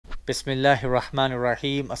Bismillahir Rahmanir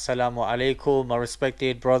Rahim. Assalamu alaikum, my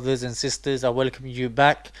respected brothers and sisters. I welcome you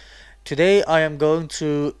back. Today I am going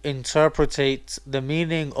to interpretate the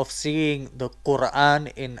meaning of seeing the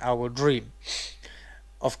Quran in our dream.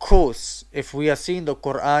 Of course, if we are seeing the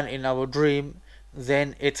Quran in our dream,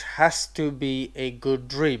 then it has to be a good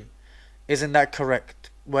dream. Isn't that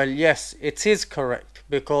correct? Well, yes, it is correct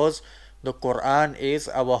because the Quran is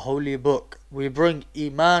our holy book. We bring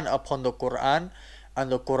Iman upon the Quran, and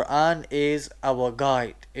the Quran is our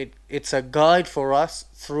guide. It's a guide for us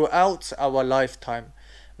throughout our lifetime.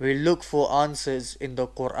 We look for answers in the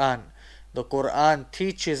Quran. The Quran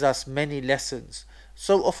teaches us many lessons.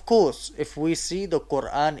 So, of course, if we see the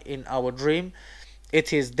Quran in our dream,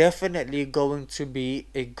 it is definitely going to be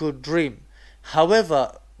a good dream.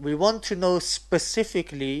 However, we want to know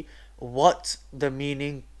specifically what the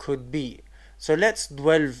meaning could be. So let's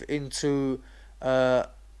delve into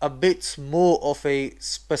a bit more of a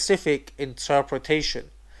specific interpretation.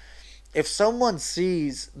 If someone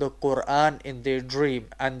sees the Quran in their dream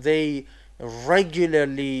and they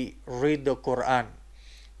regularly read the Quran,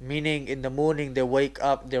 meaning in the morning they wake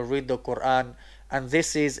up, they read the Quran, and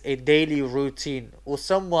this is a daily routine, or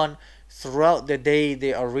someone throughout the day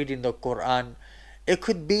they are reading the Quran, it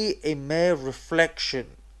could be a mere reflection,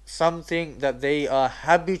 something that they are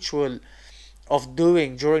habitual of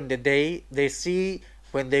doing during the day, they see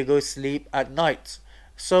when they go sleep at night.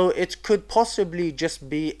 So it could possibly just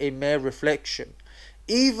be a mere reflection.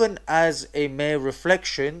 Even as a mere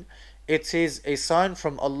reflection, it is a sign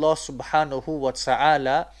from Allah subhanahu wa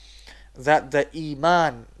ta'ala that the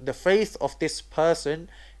Iman, the faith of this person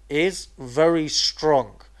is very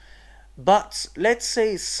strong. But let's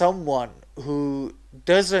say someone who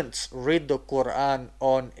doesn't read the Quran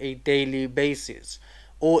on a daily basis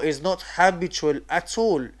or is not habitual at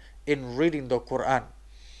all in reading the Quran.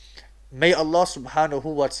 May Allah subhanahu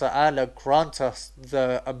wa ta'ala grant us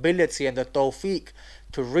the ability and the tawfiq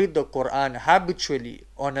to read the Quran habitually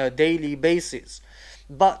on a daily basis.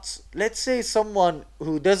 But let's say someone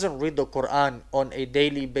who doesn't read the Quran on a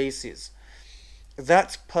daily basis,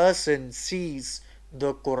 that person sees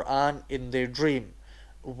the Quran in their dream.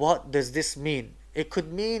 What does this mean? It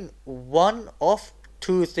could mean one of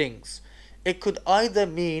two things. It could either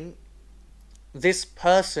mean this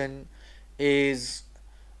person is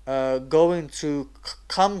going to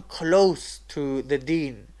come close to the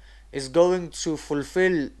deen, is going to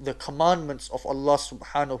fulfill the commandments of Allah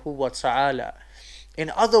subhanahu wa ta'ala.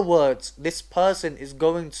 In other words, this person is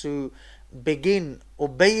going to begin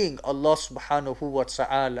obeying Allah subhanahu wa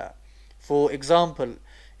ta'ala. For example,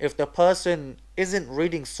 if the person isn't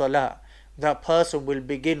reading salah, that person will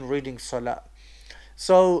begin reading salah.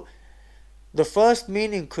 So the first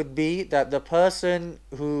meaning could be that the person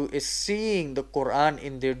who is seeing the Quran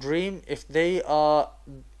in their dream, if they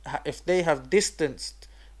have distanced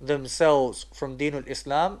themselves from Deenul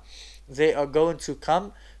Islam, they are going to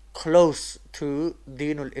come close to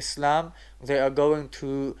Deenul Islam. They are going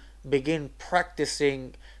to begin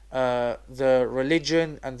practicing the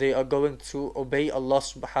religion, and they are going to obey Allah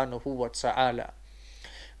subhanahu wa ta'ala.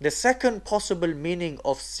 The second possible meaning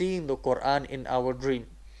of seeing the Quran in our dream,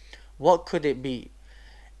 what could it be?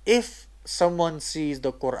 If someone sees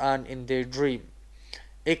the Quran in their dream,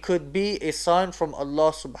 it could be a sign from Allah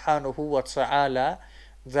subhanahu wa ta'ala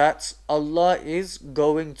that Allah is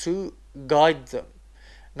going to guide them.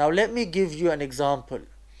 Now let me give you an example.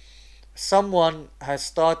 Someone has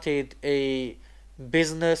started a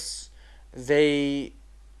business, they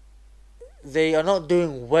are not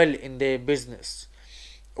doing well in their business,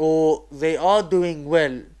 or they are doing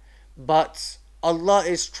well, but Allah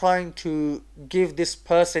is trying to give this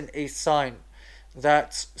person a sign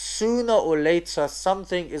that sooner or later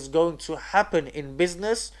something is going to happen in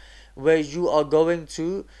business where you are going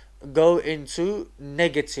to go into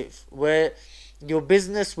negative, where your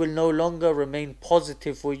business will no longer remain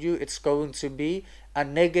positive for you. It's going to be a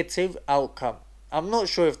negative outcome. I'm not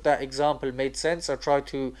sure if that example made sense. I tried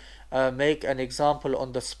to make an example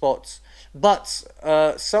on the spot. But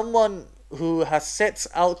someone who has set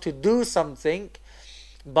out to do something,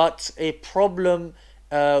 but a problem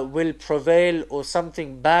will prevail or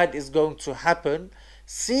something bad is going to happen,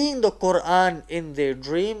 seeing the Quran in their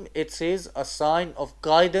dream, it is a sign of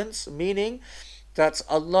guidance, meaning that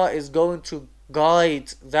Allah is going to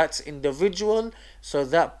guide that individual so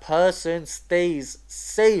that person stays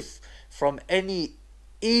safe from any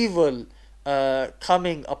evil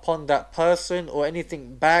coming upon that person or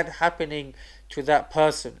anything bad happening to that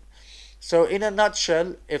person. So in a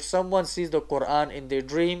nutshell, if someone sees the Quran in their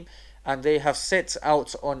dream and they have set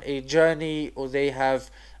out on a journey, or they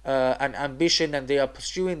have an ambition and they are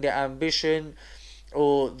pursuing their ambition,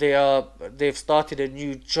 or they've started a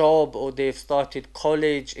new job, or they've started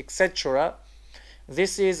college, etc.,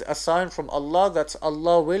 this is a sign from Allah that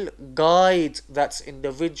Allah will guide that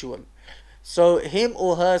individual. So him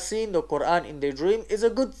or her seeing the Quran in their dream is a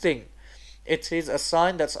good thing. It is a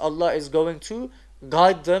sign that Allah is going to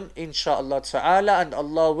guide them, inshaAllah ta'ala, and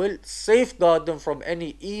Allah will safeguard them from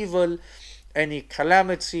any evil, any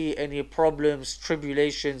calamity, any problems,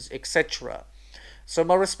 tribulations, etc. So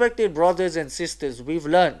my respected brothers and sisters, we've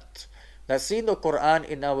learnt that seeing the Quran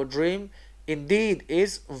in our dream indeed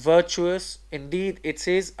is virtuous, indeed it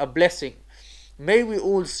is a blessing. May we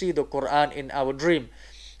all see the Quran in our dream,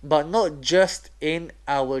 but not just in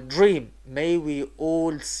our dream. May we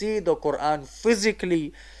all see the Quran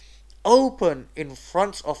physically open in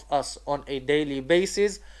front of us on a daily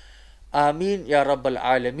basis. Ameen Ya Rabbal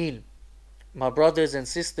Alameen. My brothers and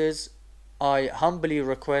sisters, I humbly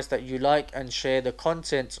request that you like and share the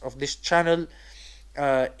content of this channel.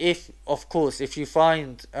 If, of course, if you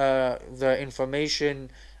find the information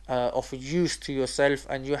of use to yourself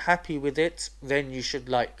and you're happy with it, then you should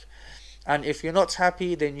like. And if you're not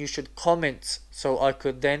happy, then you should comment, so I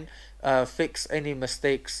could then fix any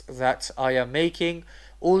mistakes that I am making.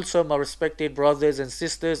 Also, my respected brothers and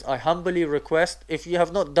sisters, I humbly request, if you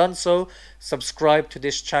have not done so, subscribe to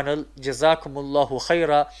this channel. Jazakumullahu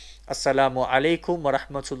khaira. Assalamu alaikum wa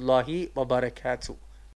rahmatullahi wa barakatuh.